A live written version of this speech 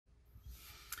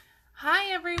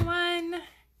Hi everyone!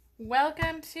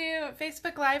 Welcome to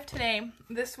Facebook Live today.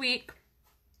 This week,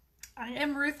 I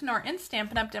am Ruth Norton,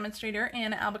 Stampin' Up! Demonstrator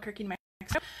in Albuquerque, New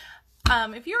Mexico.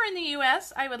 If you're in the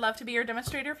US, I would love to be your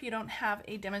demonstrator if you don't have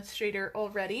a demonstrator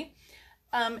already.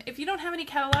 If you don't have any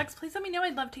catalogs, please let me know.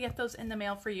 I'd love to get those in the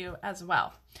mail for you as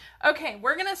well. Okay,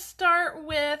 we're going to start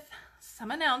with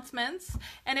some announcements.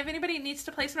 And if anybody needs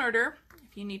to place an order,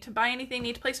 if you need to buy anything,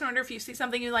 need to place an order, if you see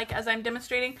something you like as I'm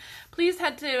demonstrating, please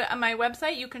head to my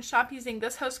website. You can shop using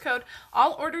this host code.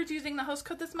 All orders using the host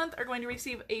code this month are going to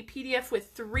receive a PDF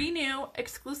with 3 new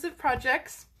exclusive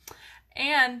projects.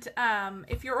 And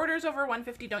if your order is over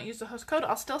 $150, don't use the host code.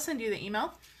 I'll still send you the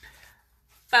email.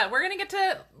 But we're going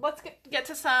to let's get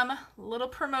to some little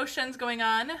promotions going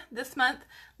on this month.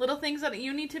 Little things that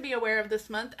you need to be aware of this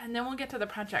month. And then we'll get to the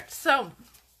project. So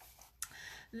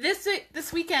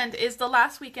this weekend is the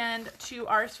last weekend to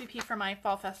RSVP for my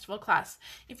fall festival class.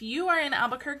 If you are in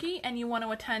Albuquerque and you want to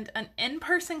attend an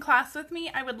in-person class with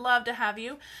me, I would love to have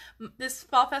you. This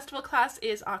fall festival class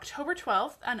is October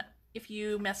 12th, and if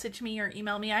you message me or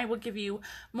email me, I will give you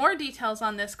more details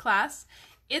on this class.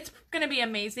 It's going to be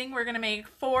amazing. We're going to make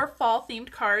 4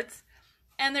 fall-themed cards,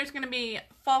 and there's going to be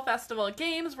fall festival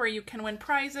games where you can win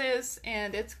prizes,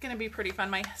 and it's going to be pretty fun.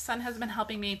 My son has been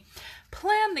helping me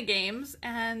plan the games,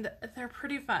 and they're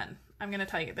pretty fun. I'm going to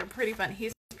tell you, they're pretty fun.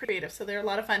 He's pretty creative, so they're a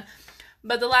lot of fun.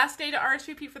 But the last day to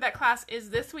RSVP for that class is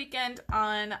this weekend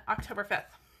on October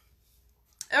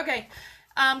 5th. Okay,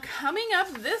 coming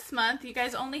up this month, you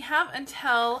guys only have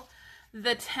until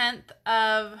the 10th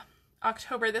of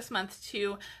October this month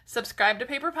to subscribe to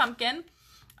Paper Pumpkin.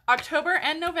 October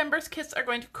and November's kits are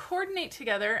going to coordinate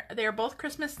together. They are both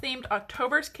Christmas themed.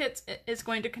 October's kit is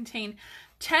going to contain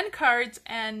 10 cards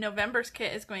and November's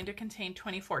kit is going to contain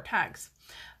 24 tags.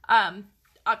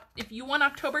 If you want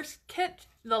October's kit,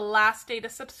 the last day to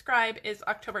subscribe is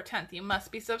October 10th. You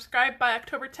must be subscribed by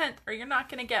October 10th or you're not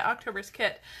going to get October's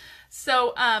kit.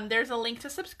 So there's a link to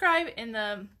subscribe in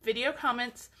the video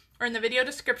comments or in the video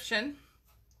description.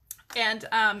 And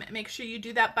make sure you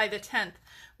do that by the 10th,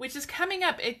 which is coming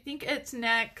up. I think it's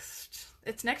next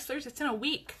Thursday. It's in a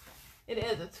week. It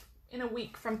is. It's in a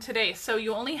week from today. So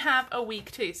you only have a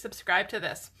week to subscribe to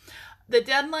this. The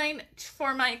deadline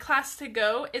for my class to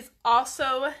go is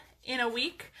also in a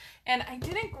week. And I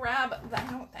didn't grab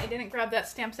that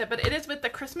stamp set, but it is with the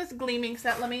Christmas Gleaming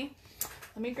set. Let me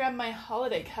grab my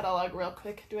holiday catalog real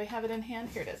quick. Do I have it in hand?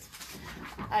 Here it is.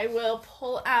 I will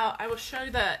show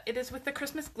you it is with the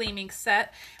Christmas Gleaming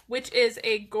set, which is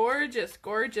a gorgeous,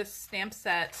 gorgeous stamp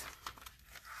set.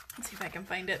 Let's see if I can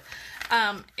find it.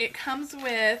 It comes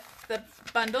with, the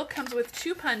bundle comes with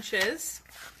 2 punches,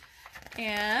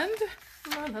 and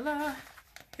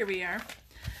here we are.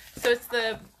 So it's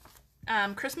the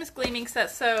Christmas Gleaming set.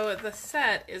 So the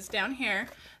set is down here.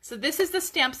 So this is the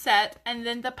stamp set, and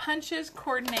then the punches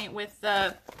coordinate with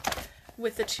the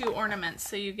 2 ornaments.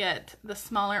 So you get the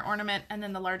smaller ornament and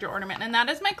then the larger ornament. And that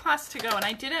is my class to go. And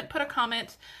I didn't put a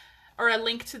comment or a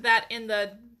link to that in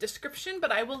the description,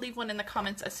 but I will leave one in the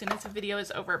comments as soon as the video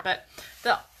is over. But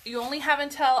you only have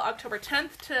until October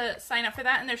 10th to sign up for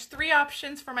that. And there's 3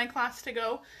 options for my class to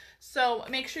go. So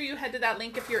make sure you head to that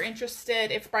link if you're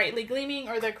interested. If Brightly Gleaming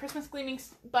or the Christmas Gleaming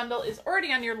bundle is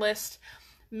already on your list,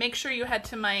 make sure you head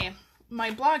to my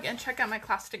blog and check out my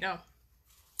class to go.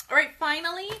 All right,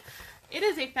 finally, it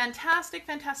is a fantastic,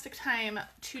 fantastic time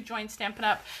to join Stampin'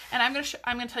 Up! And I'm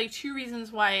gonna tell you 2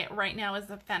 reasons why right now is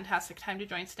a fantastic time to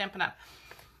join Stampin' Up!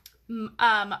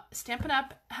 Stampin'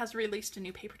 Up! Has released a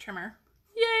new paper trimmer.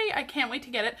 Yay! I can't wait to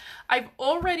get it. I've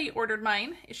already ordered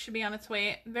mine. It should be on its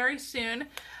way very soon.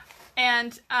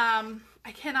 And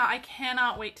I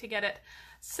cannot wait to get it.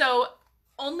 So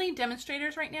only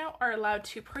demonstrators right now are allowed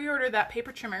to pre-order that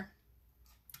paper trimmer.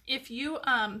 If you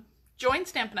join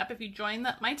Stampin' Up, if you join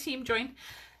my team, join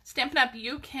Stampin' Up,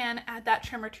 you can add that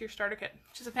trimmer to your starter kit,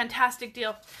 which is a fantastic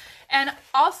deal. And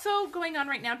also going on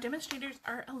right now, demonstrators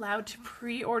are allowed to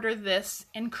pre-order this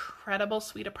incredible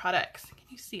suite of products. Can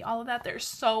you see all of that? There's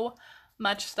so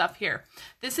much stuff here.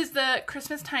 This is the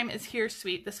Christmas Time is Here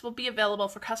suite. This will be available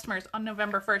for customers on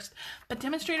November 1st, but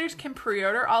demonstrators can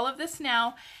pre-order all of this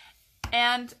now.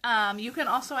 And you can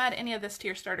also add any of this to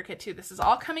your starter kit too. This is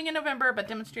all coming in November, but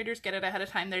demonstrators get it ahead of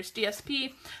time. There's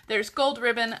DSP, there's gold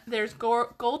ribbon, there's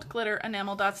gold glitter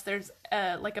enamel dots, there's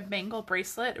like a bangle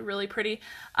bracelet, really pretty,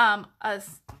 a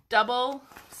double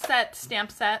set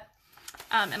stamp set,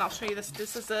 and I'll show you this.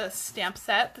 This is a stamp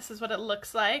set. This is what it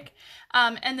looks like,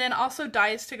 and then also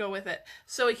dies to go with it.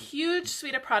 So a huge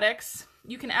suite of products.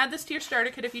 You can add this to your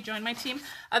starter kit if you join my team.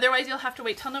 Otherwise, you'll have to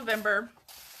wait till November.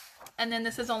 And then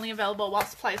this is only available while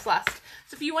supplies last.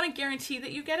 So if you want to guarantee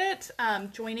that you get it,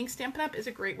 joining Stampin' Up! Is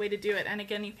a great way to do it. And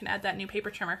again, you can add that new paper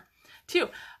trimmer too.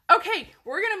 Okay,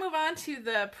 we're going to move on to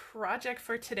the project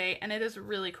for today, and it is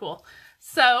really cool.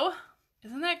 So,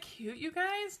 isn't that cute, you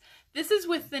guys? This is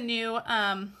with the new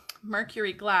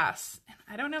Mercury glass. And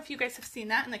I don't know if you guys have seen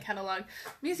that in the catalog.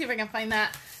 Let me see if I can find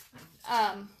that.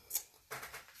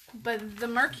 But the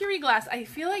Mercury glass, I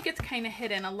feel like it's kind of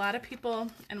hidden. A lot of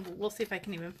people, and we'll see if I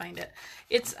can even find it.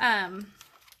 It's, I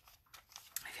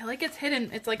feel like it's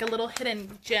hidden. It's like a little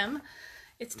hidden gem.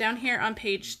 It's down here on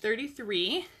page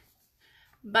 33.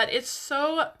 But it's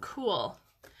so cool.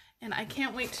 And I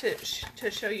can't wait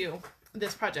to show you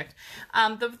this project.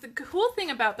 The cool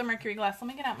thing about the Mercury glass, let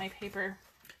me get out my paper.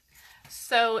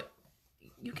 So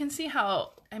you can see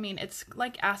how, I mean, it's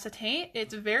like acetate.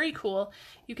 It's very cool.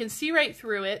 You can see right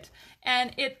through it,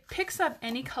 and it picks up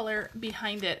any color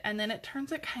behind it, and then it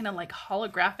turns it kind of like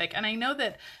holographic. And I know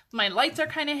that my lights are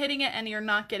kind of hitting it and you're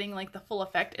not getting like the full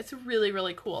effect. It's really,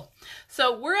 really cool.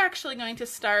 So we're actually going to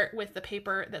start with the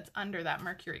paper that's under that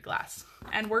Mercury glass,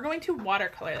 and we're going to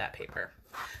watercolor that paper.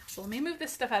 So let me move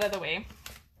this stuff out of the way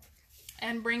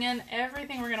and bring in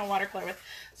everything we're going to watercolor with.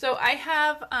 So I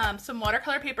have some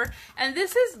watercolor paper, and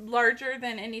this is larger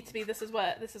than it needs to be. This is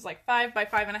like 5 by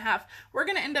 5.5. We're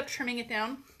going to end up trimming it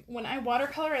down. When I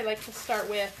watercolor, I like to start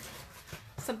with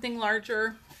something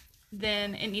larger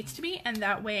than it needs to be, and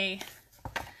that way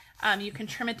you can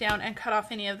trim it down and cut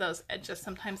off any of those edges.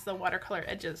 Sometimes the watercolor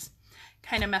edges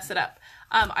kind of mess it up.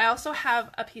 I also have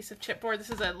a piece of chipboard.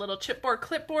 This is a little chipboard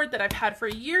clipboard that I've had for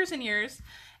years and years.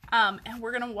 And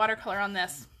we're going to watercolor on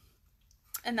this,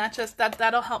 and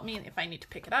that'll help me if I need to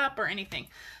pick it up or anything.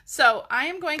 So I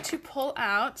am going to pull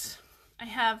out, I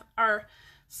have our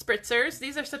spritzers.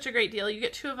 These are such a great deal. You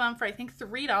get 2 of them for I think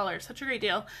 $3. Such a great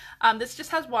deal. This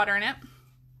just has water in it.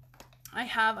 I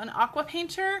have an Aqua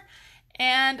Painter,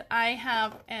 and I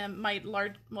have my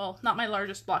large, well, not my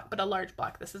largest block, but a large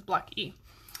block. This is block E.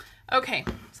 Okay,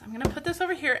 so I'm going to put this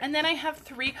over here, and then I have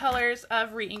 3 colors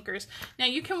of ReInkers. Now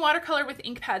you can watercolor with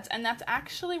ink pads, and that's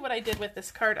actually what I did with this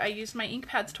card. I used my ink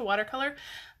pads to watercolor,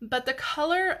 but the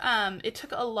color, it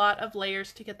took a lot of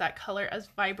layers to get that color as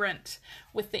vibrant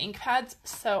with the ink pads.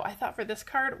 So I thought for this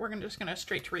card, we're just going to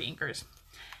straight to ReInkers,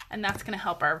 and that's going to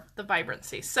help the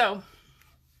vibrancy. So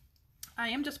I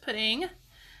am just putting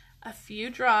a few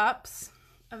drops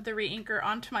of the ReInker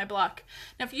onto my block.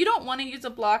 Now if you don't want to use a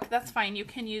block, that's fine. You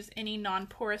can use any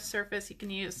non-porous surface. You can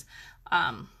use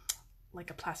like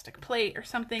a plastic plate or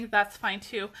something. That's fine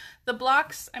too. The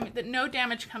blocks, I mean, no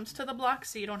damage comes to the block,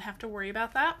 so you don't have to worry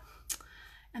about that.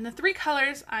 And the 3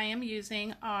 colors I am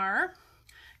using are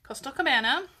Coastal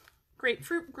Cabana,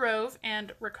 Grapefruit Grove,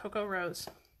 and Rococo Rose.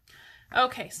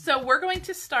 Okay, so we're going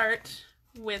to start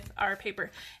with our paper,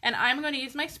 and I'm going to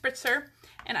use my spritzer,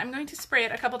 and I'm going to spray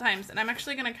it a couple times, and I'm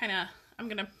actually going to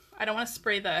I don't want to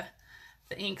spray the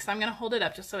ink, so I'm going to hold it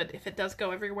up just so if it does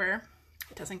go everywhere,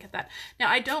 it doesn't get that. Now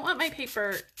I don't want my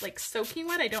paper like soaking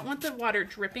wet. I don't want the water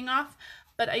dripping off,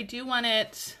 but I do want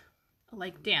it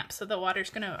like damp, so the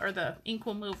water's or the ink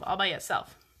will move all by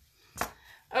itself.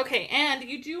 Okay, and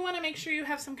you do want to make sure you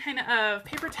have some kind of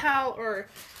paper towel or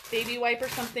baby wipe or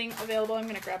something available. I'm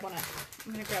going to grab one.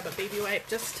 I'm going to grab a baby wipe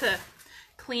just to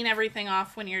clean everything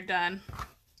off when you're done.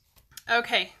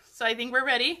 Okay, so I think we're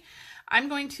ready. I'm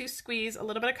going to squeeze a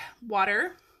little bit of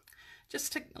water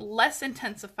just to less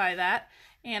intensify that,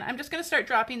 and I'm just going to start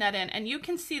dropping that in. And you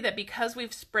can see that because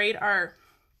we've sprayed our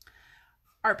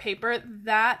paper,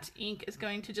 that ink is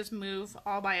going to just move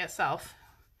all by itself.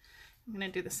 I'm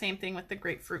going to do the same thing with the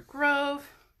Grapefruit Grove,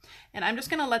 and I'm just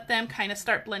going to let them kind of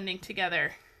start blending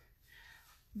together.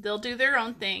 They'll do their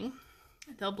own thing.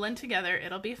 They'll blend together.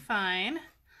 It'll be fine. A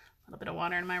little bit of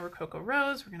water in my Rococo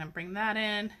Rose. We're going to bring that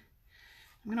in.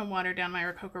 I'm going to water down my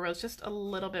Rococo Rose just a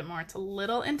little bit more. It's a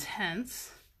little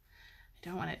intense. I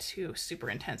don't want it too super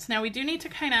intense. Now we do need to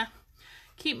kind of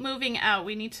keep moving out.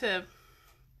 We need to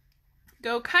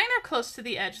go kind of close to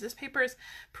the edge. This paper is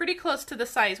pretty close to the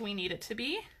size we need it to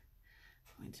be.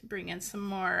 I'm going to bring in some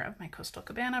more of my Coastal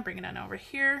Cabana, bring it on over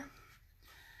here.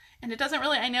 And it doesn't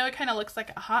really, I know it kind of looks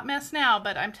like a hot mess now,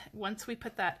 but once we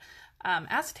put that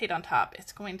acetate on top,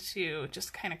 it's going to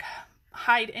just kind of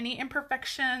hide any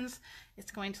imperfections.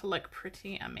 It's going to look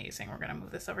pretty amazing. We're going to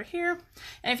move this over here.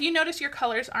 And if you notice your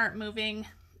colors aren't moving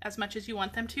as much as you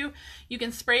want them to, you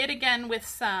can spray it again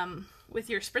with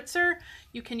your spritzer.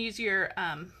 You can use your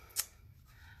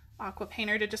Aqua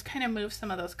Painter to just kind of move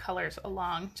some of those colors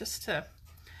along, just to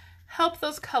help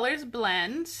those colors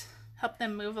blend, help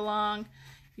them move along.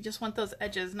 You just want those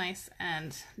edges nice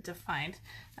and defined.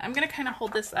 I'm going to kind of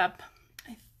hold this up.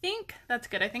 I think that's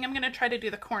good. I think I'm going to try to do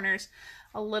the corners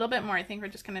a little bit more. I think we're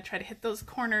just going to try to hit those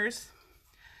corners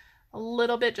a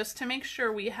little bit just to make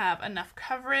sure we have enough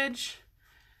coverage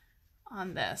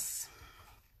on this.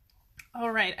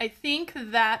 All right, I think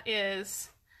that is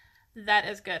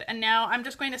good. And now I'm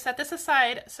just going to set this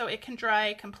aside so it can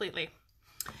dry completely.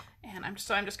 And I'm just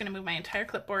going to move my entire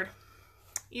clipboard.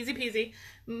 Easy peasy.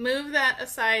 Move that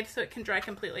aside so it can dry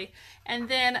completely. And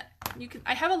then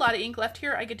I have a lot of ink left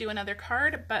here. I could do another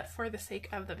card, but for the sake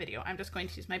of the video, I'm just going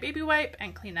to use my baby wipe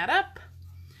and clean that up.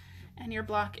 And your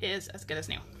block is as good as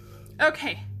new.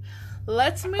 Okay,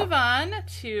 let's move on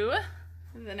to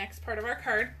the next part of our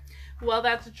card. While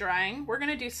that's drying, we're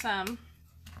going to do some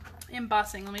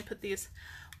embossing. Let me put these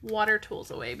water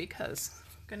tools away because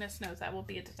goodness knows that will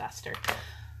be a disaster.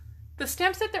 The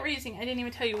stamp set that we're using, I didn't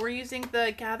even tell you, we're using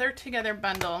the Gather Together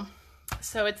bundle.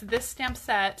 So it's this stamp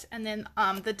set, and then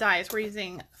the dies, we're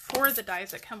using 4 of the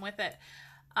dies that come with it.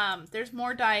 There's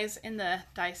more dies in the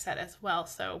die set as well,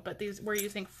 but these we're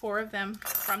using 4 of them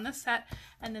from the set,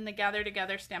 and then the Gather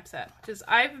Together stamp set, which is,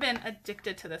 I've been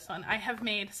addicted to this one. I have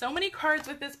made so many cards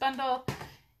with this bundle.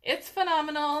 It's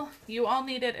phenomenal. You all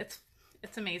need it.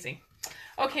 It's amazing.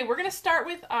 Okay, we're gonna start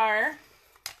with our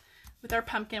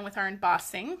pumpkin, with our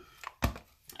embossing.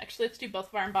 Actually, let's do both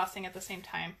of our embossing at the same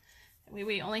time.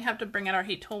 We only have to bring out our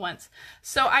heat tool once.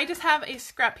 So I just have a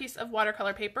scrap piece of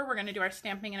watercolor paper we're going to do our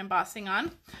stamping and embossing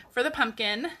on. For the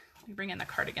pumpkin, we bring in the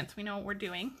card again so we know what we're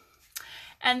doing.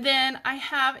 And then I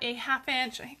have a 1/2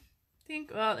 inch, I think,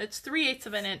 well, it's 3/8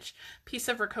 of an inch piece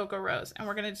of Rococo rose, and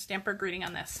we're going to stamp our greeting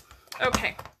on this.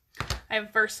 Okay, I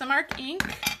have VersaMark ink.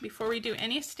 Before we do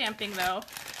any stamping though,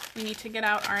 we need to get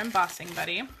out our Embossing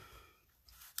Buddy.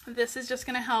 This is just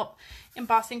going to help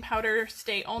embossing powder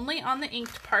stay only on the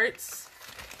inked parts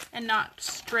and not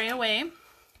stray away.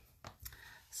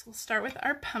 So we'll start with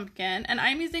our pumpkin, and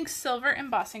I'm using silver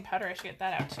embossing powder. I should get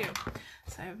that out too.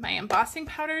 So I have my embossing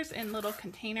powders in little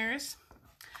containers.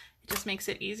 It just makes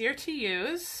it easier to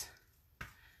use.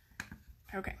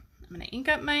 Okay, I'm going to ink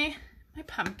up my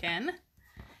pumpkin,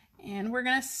 and we're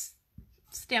going to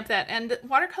stamp that. And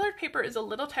watercolored paper is a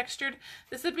little textured.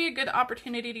 This would be a good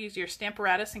opportunity to use your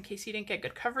Stamparatus in case you didn't get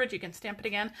good coverage. You can stamp it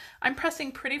again. I'm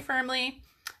pressing pretty firmly,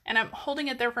 and I'm holding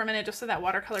it there for a minute just so that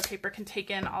watercolor paper can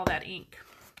take in all that ink.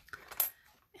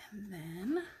 And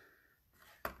then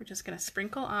we're just going to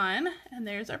sprinkle on, and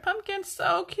there's our pumpkin.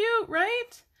 So cute,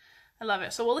 right? I love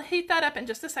it. So we'll heat that up in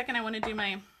just a second. I want to do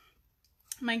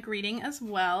my greeting as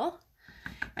well.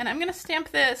 And I'm going to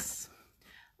stamp this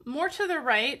more to the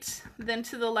right than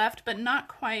to the left, but not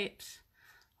quite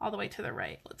all the way to the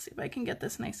right. Let's see if I can get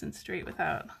this nice and straight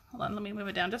without, hold on, let me move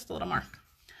it down just a little more.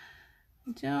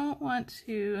 I don't want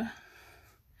to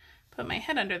put my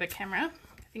head under the camera.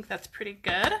 I think that's pretty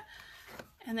good.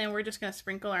 And then we're just going to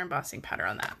sprinkle our embossing powder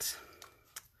on that.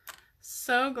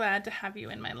 So glad to have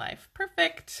you in my life.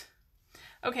 Perfect.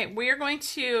 Okay, we are going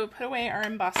to put away our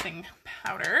embossing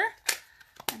powder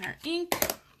and our ink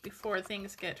before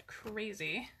things get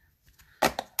crazy.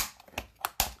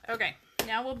 Okay,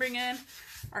 now we'll bring in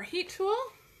our heat tool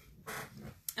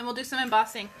and we'll do some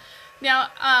embossing. Now,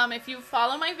 if you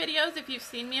follow my videos, if you've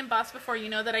seen me emboss before, you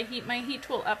know that I heat my heat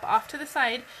tool up off to the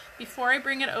side before I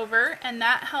bring it over, and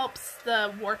that helps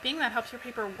the warping. That helps your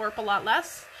paper warp a lot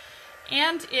less,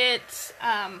 and it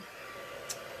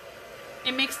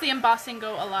makes the embossing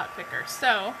go a lot quicker.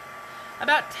 So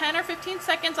about 10 or 15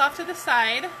 seconds off to the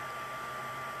side.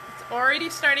 It's already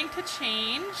starting to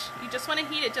change. You just want to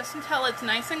heat it just until it's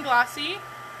nice and glossy.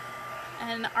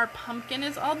 And our pumpkin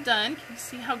is all done. Can you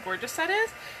see how gorgeous that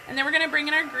is? And then we're going to bring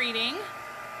in our greeting.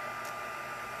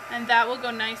 And that will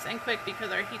go nice and quick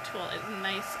because our heat tool is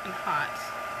nice and hot.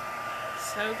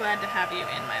 So glad to have you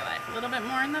in my life. A little bit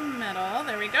more in the middle.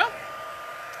 There we go.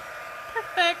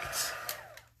 Perfect.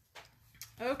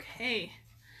 Okay.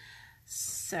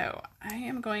 So I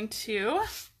am going to...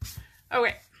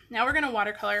 Okay, now we're going to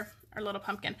watercolor our little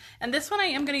pumpkin. And this one I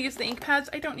am going to use the ink pads.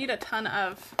 I don't need a ton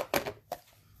of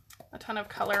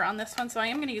color on this one, so I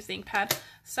am going to use the ink pad.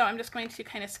 So I'm just going to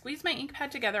kind of squeeze my ink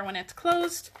pad together when it's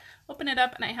closed, open it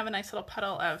up, and I have a nice little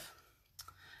puddle of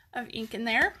ink in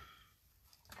there.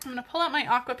 I'm going to pull out my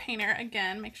Aqua Painter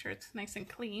again, make sure it's nice and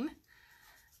clean.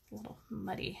 A little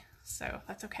muddy, so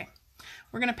that's okay.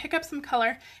 We're going to pick up some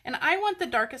color, and I want the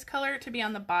darkest color to be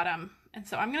on the bottom, and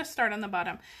so I'm going to start on the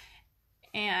bottom.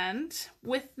 And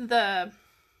with the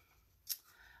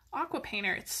Aqua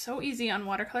Painter, it's so easy on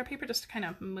watercolor paper just to kind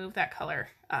of move that color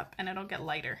up, and it'll get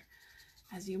lighter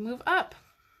as you move up.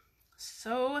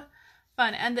 So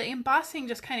fun. And the embossing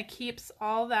just kind of keeps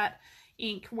all that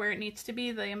ink where it needs to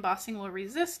be. The embossing will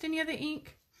resist any of the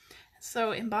ink.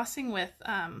 So embossing with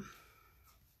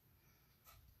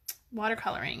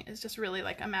watercoloring is just really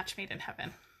like a match made in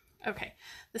heaven. Okay,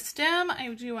 the stem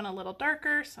I do want a little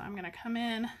darker, so I'm gonna come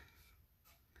in and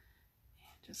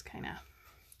just kind of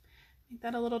make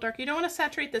that a little dark. You don't want to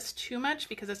saturate this too much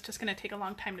because it's just gonna take a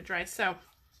long time to dry. So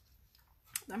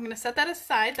I'm gonna set that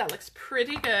aside. That looks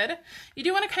pretty good. You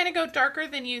do want to kind of go darker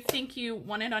than you think you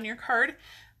want it on your card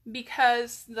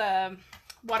because the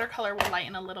watercolor will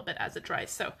lighten a little bit as it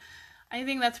dries. So I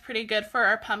think that's pretty good for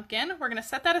our pumpkin. We're gonna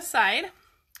set that aside.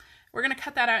 We're gonna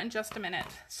cut that out in just a minute.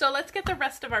 So let's get the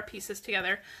rest of our pieces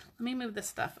together. Let me move this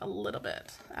stuff a little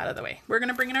bit out of the way. We're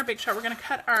gonna bring in our big shot. We're gonna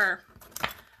cut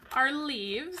our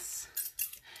leaves.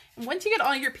 And once you get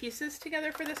all your pieces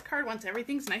together for this card, once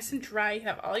everything's nice and dry, you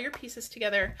have all your pieces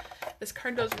together, this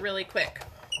card goes really quick.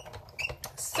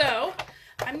 So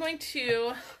I'm going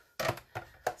to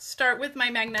start with my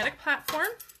magnetic platform,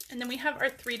 and then we have our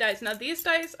 3 dies. Now these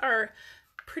dies are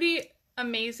pretty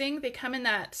amazing. They come in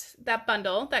that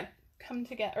bundle, that come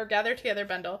together or gather together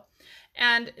bundle,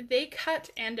 and they cut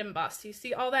and emboss. You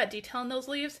see all that detail in those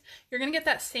leaves? You're gonna get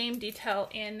that same detail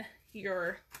in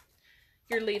your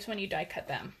leaves when you die cut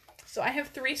them. So I have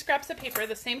 3 scraps of paper,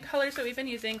 the same colors that we've been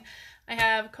using. I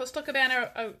have Coastal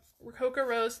Cabana, Rococo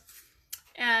Rose,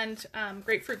 and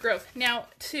Grapefruit Growth. Now,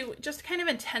 to just kind of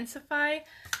intensify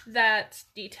that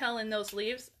detail in those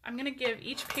leaves, I'm going to give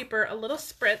each paper a little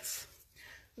spritz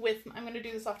with, I'm going to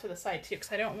do this off to the side too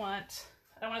because I don't want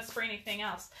to spray anything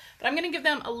else. But I'm going to give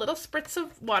them a little spritz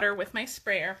of water with my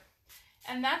sprayer.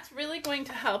 And that's really going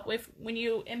to help with when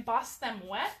you emboss them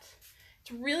wet.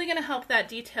 It's really going to help that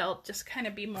detail just kind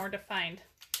of be more defined.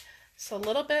 So a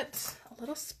little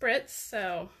spritz.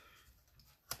 So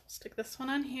I'll stick this one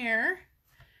on here.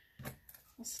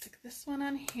 We'll stick this one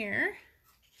on here.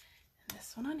 And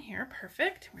this one on here.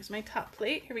 Perfect. Where's my top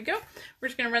plate? Here we go. We're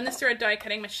just going to run this through our die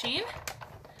cutting machine.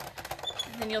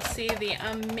 And then you'll see the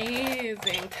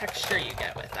amazing texture you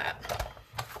get with that.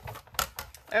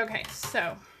 Okay,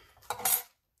 so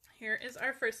here is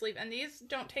our first leaf, and these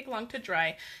don't take long to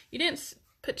dry. You didn't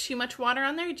put too much water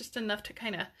on there, just enough to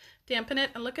kind of dampen it.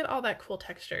 And look at all that cool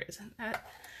texture. Isn't that?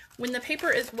 When the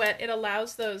paper is wet, it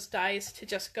allows those dyes to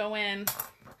just go in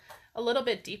a little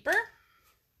bit deeper.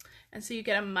 And so you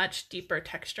get a much deeper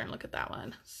texture. And look at that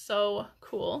one. So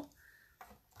cool.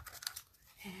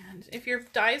 And if your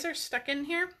dyes are stuck in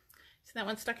here, see that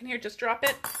one stuck in here, just drop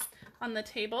it on the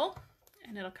table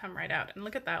and it'll come right out. And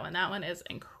look at that one. That one is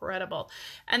incredible.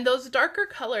 And those darker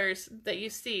colors that you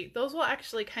see, those will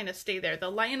actually kind of stay there.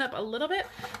 They'll lighten up a little bit,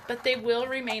 but they will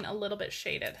remain a little bit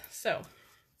shaded. So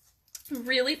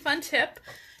really fun tip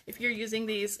if you're using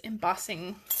these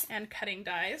embossing and cutting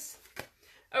dies.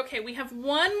 Okay, we have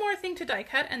one more thing to die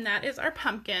cut, and that is our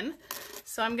pumpkin.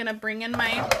 So I'm gonna bring in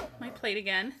my plate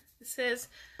again. This is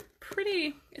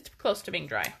it's close to being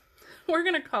dry. We're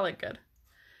gonna call it good.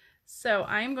 So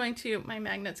I'm going to, my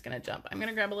magnet's gonna jump. I'm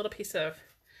gonna grab a little piece of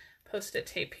Post-it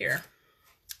tape here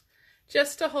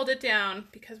just to hold it down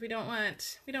because we don't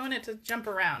want it to jump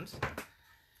around.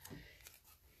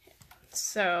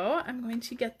 So I'm going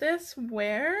to get this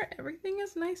where everything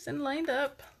is nice and lined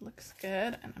up. Looks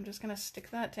good. And I'm just gonna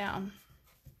stick that down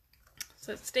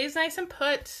so it stays nice and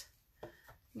put. I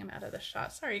think I'm out of the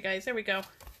shot. Sorry guys, there we go.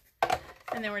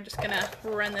 And then we're just gonna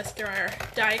run this through our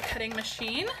die cutting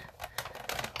machine.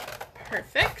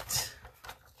 Perfect.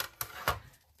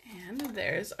 And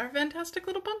there's our fantastic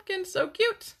little pumpkin. So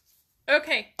cute.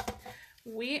 Okay,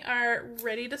 we are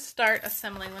ready to start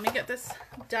assembling. Let me get this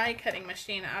die cutting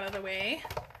machine out of the way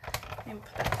and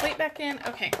put that plate back in.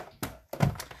 Okay,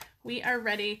 we are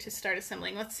ready to start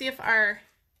assembling. Let's see if our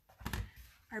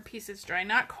piece is dry.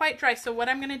 Not quite dry. So what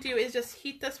I'm going to do is just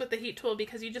heat this with the heat tool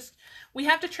because we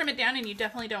have to trim it down, and you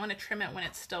definitely don't want to trim it when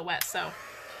it's still wet. So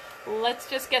let's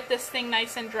just get this thing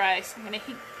nice and dry. So I'm going to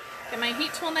get my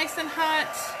heat tool nice and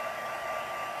hot.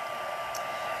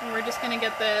 And we're just going to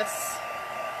get this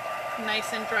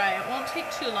nice and dry. It won't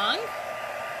take too long.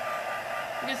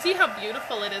 You can see how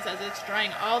beautiful it is as it's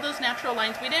drying. All those natural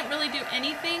lines. We didn't really do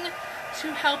anything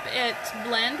to help it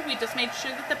blend. We just made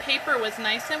sure that the paper was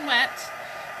nice and wet.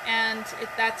 And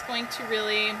that's going to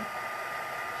really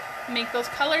make those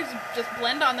colors just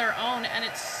blend on their own. And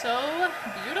it's so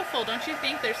beautiful, don't you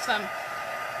think? There's some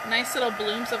nice little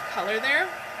blooms of color there.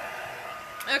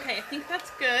 Okay, I think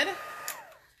that's good.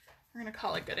 We're going to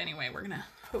call it good anyway. We're going to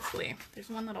hopefully, there's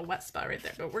one little wet spot right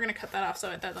there, but we're going to cut that off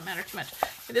so it doesn't matter too much.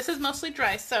 This is mostly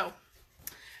dry, so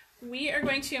I'm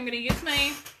going to use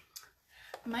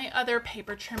my other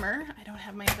paper trimmer. I don't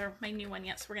have my new one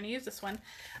yet, so we're going to use this one.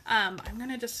 I'm going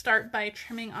to just start by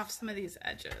trimming off some of these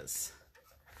edges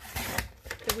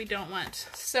that we don't want.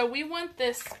 So we want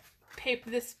this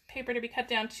paper to be cut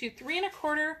down to 3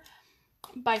 1/4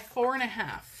 by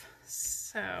 4.5.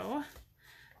 So I'm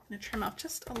going to trim off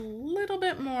just a little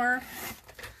bit more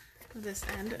of this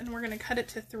end, and we're going to cut it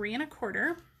to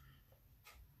 3.25.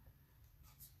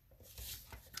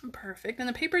 Perfect. And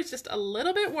the paper is just a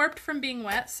little bit warped from being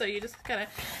wet, so you just gotta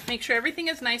make sure everything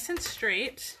is nice and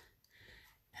straight.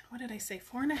 And what did I say,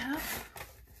 4.5? I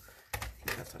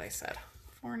think that's what I said,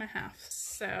 4.5.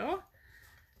 So,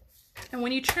 and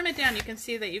when you trim it down, you can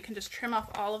see that you can just trim off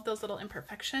all of those little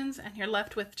imperfections, and you're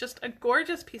left with just a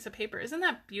gorgeous piece of paper. Isn't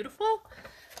that beautiful?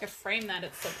 I could frame that,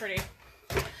 it's so pretty.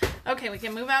 Okay, we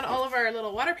can move out all of our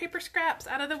little water paper scraps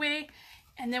out of the way,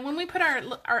 and then when we put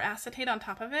our acetate on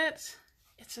top of it,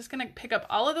 it's just going to pick up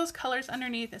all of those colors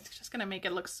underneath. It's just going to make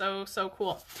it look so, so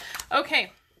cool.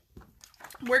 Okay,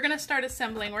 we're going to start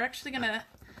assembling. We're actually going to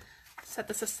set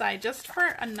this aside just for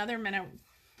another minute.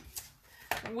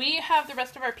 We have the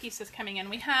rest of our pieces coming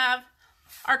in. We have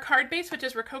our card base, which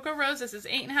is Rococo Rose. This is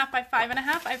 8.5 by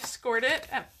 5.5. I've scored it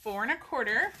at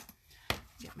 4.25.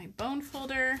 Get my bone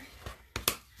folder.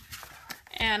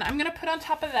 And I'm going to put on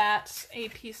top of that a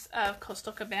piece of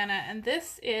Coastal Cabana. And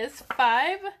this is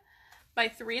 5 by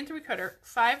 3.75,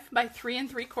 5 by 3.75.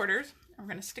 And we're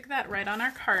going to stick that right on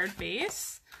our card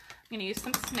base. I'm going to use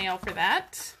some SNAIL for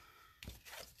that.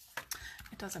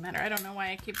 It doesn't matter. I don't know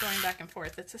why I keep going back and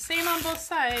forth. It's the same on both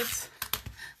sides.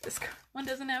 This one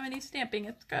doesn't have any stamping.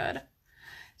 It's good.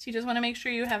 So you just want to make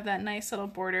sure you have that nice little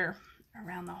border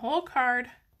around the whole card.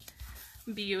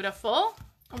 Beautiful.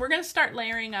 We're going to start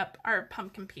layering up our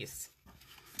pumpkin piece.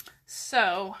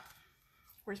 So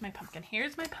where's my pumpkin?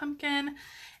 Here's my pumpkin.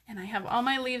 And I have all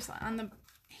my leaves on the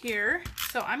here.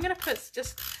 So I'm going to put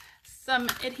just some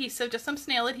adhesive, just some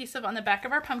SNAIL adhesive on the back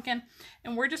of our pumpkin.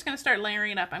 And we're just going to start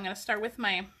layering it up. I'm going to start with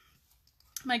my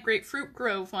Grapefruit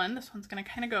Grove one. This one's going to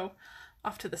kind of go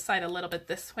off to the side a little bit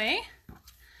this way.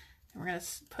 And we're going to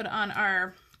put on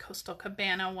our Coastal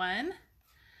Cabana one.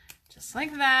 Just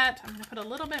like that. I'm going to put a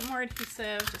little bit more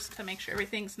adhesive just to make sure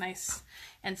everything's nice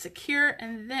and secure.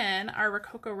 And then our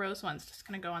Rococo Rose one's just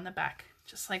going to go on the back,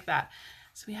 just like that.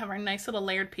 So we have our nice little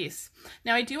layered piece.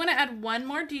 Now I do want to add one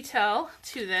more detail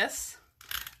to this.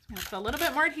 I'm going to put a little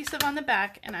bit more adhesive on the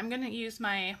back, and I'm going to use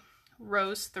my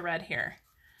rose thread here.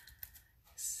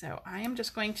 So I am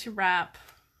just going to wrap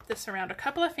this around a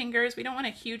couple of fingers. We don't want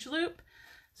a huge loop,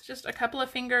 so just a couple of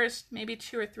fingers, maybe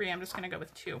 2 or 3. I'm just going to go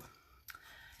with 2.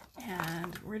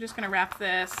 And we're just going to wrap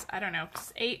this, I don't know,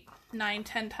 just 8, 9,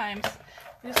 10 times.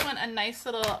 We just want a nice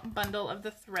little bundle of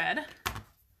the thread.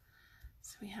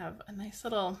 So we have a nice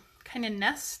little kind of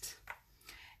nest.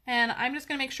 And I'm just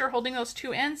going to make sure, holding those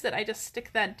 2 ends, that I just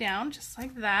stick that down just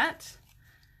like that.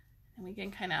 And we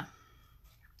can kind of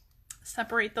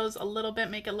separate those a little bit,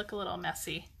 make it look a little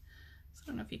messy. So I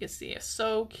don't know if you can see. It's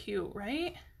so cute,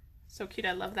 right? So cute.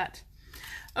 I love that.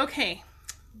 Okay,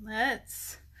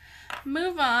 let's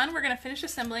move on. We're going to finish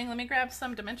assembling. Let me grab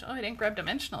some dimensional. Oh, I didn't grab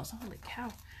dimensionals. Holy cow.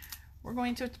 We're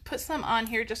going to put some on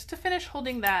here just to finish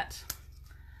holding that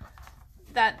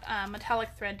metallic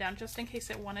thread down, just in case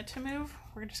it wanted to move.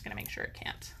 We're just going to make sure it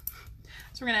can't.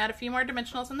 So we're going to add a few more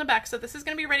dimensionals in the back. So this is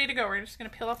going to be ready to go. We're just going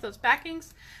to peel off those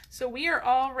backings. So we are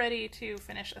all ready to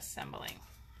finish assembling.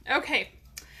 Okay,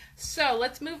 so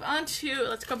let's move on to,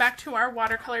 let's go back to our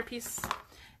watercolor piece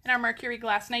and our Mercury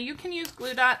glass. Now you can use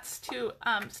glue dots to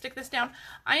stick this down.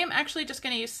 I am actually just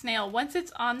going to use SNAIL. Once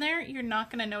it's on there, you're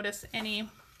not going to notice any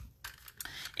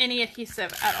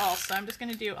adhesive at all. So I'm just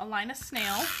going to do a line of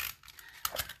SNAIL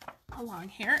along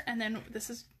here, and then this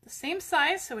is the same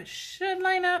size, so it should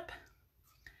line up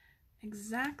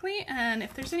exactly. And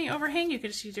if there's any overhang, you can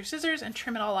just use your scissors and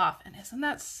trim it all off. And isn't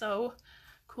that so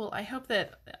cool? I hope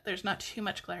that there's not too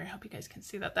much glare. I hope you guys can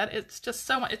see that. It's just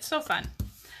so much. It's so fun.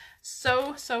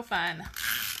 So fun.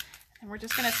 And we're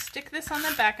just going to stick this on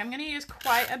the back. I'm going to use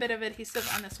quite a bit of adhesive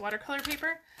on this watercolor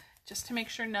paper just to make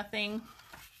sure nothing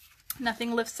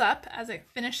lifts up as it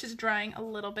finishes drying a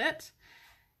little bit.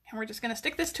 And we're just going to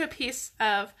stick this to a piece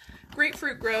of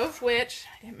Grapefruit Grove, which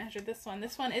I didn't measure this one.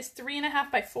 This one is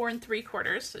 3.5 by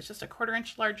 4.75. So it's just a 1/4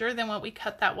 inch larger than what we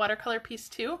cut that watercolor piece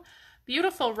to.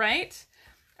 Beautiful, right?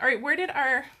 All right, where did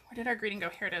our greeting go?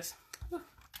 Here it is. Ooh.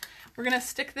 We're going to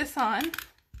stick this on.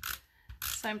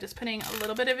 So I'm just putting a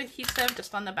little bit of adhesive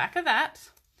just on the back of that.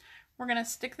 We're going to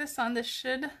stick this on. This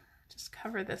should just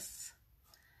cover this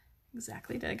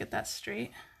exactly. Did I get that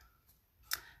straight?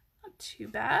 Not too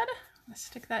bad. I'm going to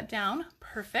stick that down.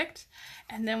 Perfect.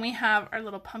 And then we have our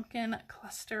little pumpkin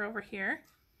cluster over here.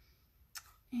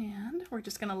 And we're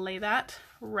just going to lay that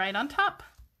right on top.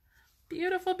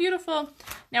 Beautiful, beautiful.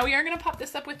 Now we are going to pop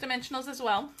this up with dimensionals as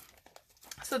well.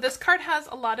 So this card has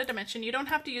a lot of dimension. You don't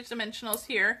have to use dimensionals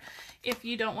here if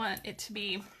you don't want it to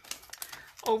be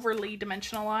overly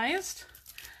dimensionalized.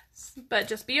 But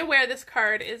just be aware this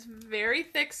card is very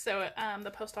thick, so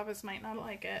the post office might not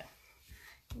like it.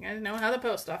 You guys know how the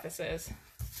post office is.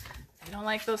 They don't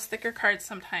like those thicker cards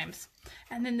sometimes.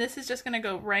 And then this is just going to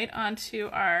go right onto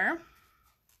our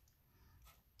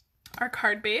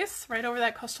card base, right over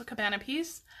that Coastal Cabana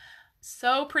piece.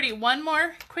 So pretty. One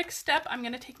more quick step. I'm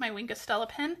going to take my Wink of Stella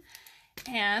pen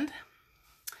and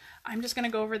I'm just going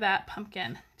to go over that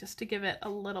pumpkin just to give it a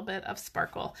little bit of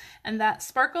sparkle. And that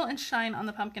sparkle and shine on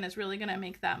the pumpkin is really going to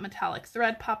make that metallic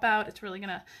thread pop out. It's really going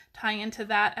to tie into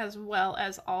that as well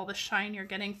as all the shine you're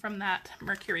getting from that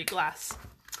Mercury glass.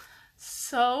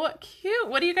 So cute.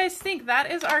 What do you guys think?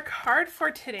 That is our card for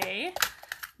today.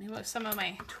 Let me move some of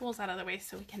my tools out of the way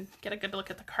so we can get a good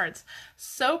look at the cards.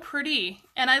 So pretty.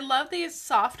 And I love these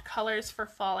soft colors for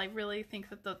fall. I really think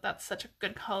that that's such a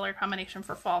good color combination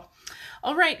for fall.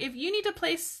 All right, if you need to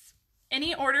place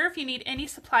any order, if you need any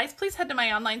supplies, please head to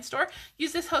my online store.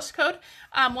 Use this host code.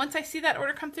 Once I see that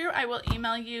order come through, I will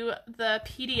email you the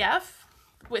PDF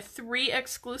with 3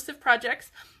 exclusive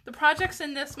projects. The projects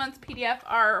in this month's PDF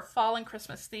are fall and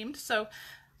Christmas themed, so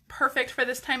perfect for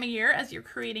this time of year as you're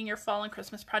creating your fall and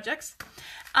Christmas projects.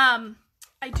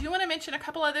 I do want to mention a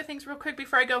couple other things real quick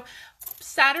before I go.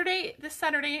 This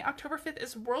Saturday, October 5th,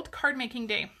 is World Card Making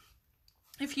Day.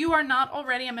 If you are not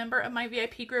already a member of my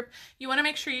VIP group, you want to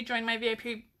make sure you join my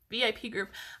VIP group.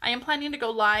 I am planning to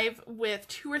go live with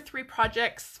 2 or 3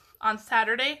 projects on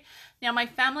Saturday. Now, my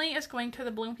family is going to the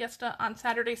Bloom Fiesta on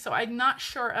Saturday, so I'm not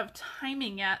sure of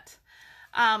timing yet.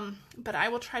 But I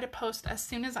will try to post as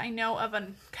soon as I know of a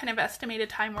kind of estimated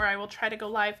time where I will try to go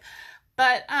live.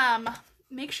 But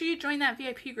make sure you join that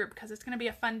VIP group because it's going to be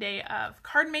a fun day of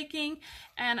card making,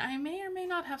 and I may or may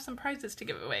not have some prizes to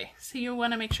give away. So you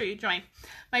want to make sure you join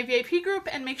my VIP group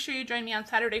and make sure you join me on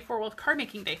Saturday for World Card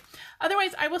Making Day.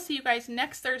 Otherwise, I will see you guys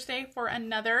next Thursday for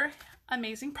another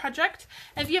amazing project.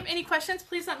 And if you have any questions,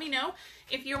 please let me know.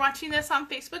 If you're watching this on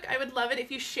Facebook, I would love it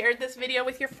if you shared this video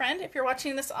with your friend. If you're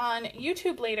watching this on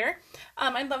YouTube later,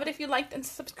 I'd love it if you liked and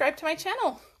subscribed to my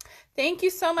channel. Thank you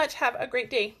so much. Have a great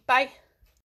day. Bye.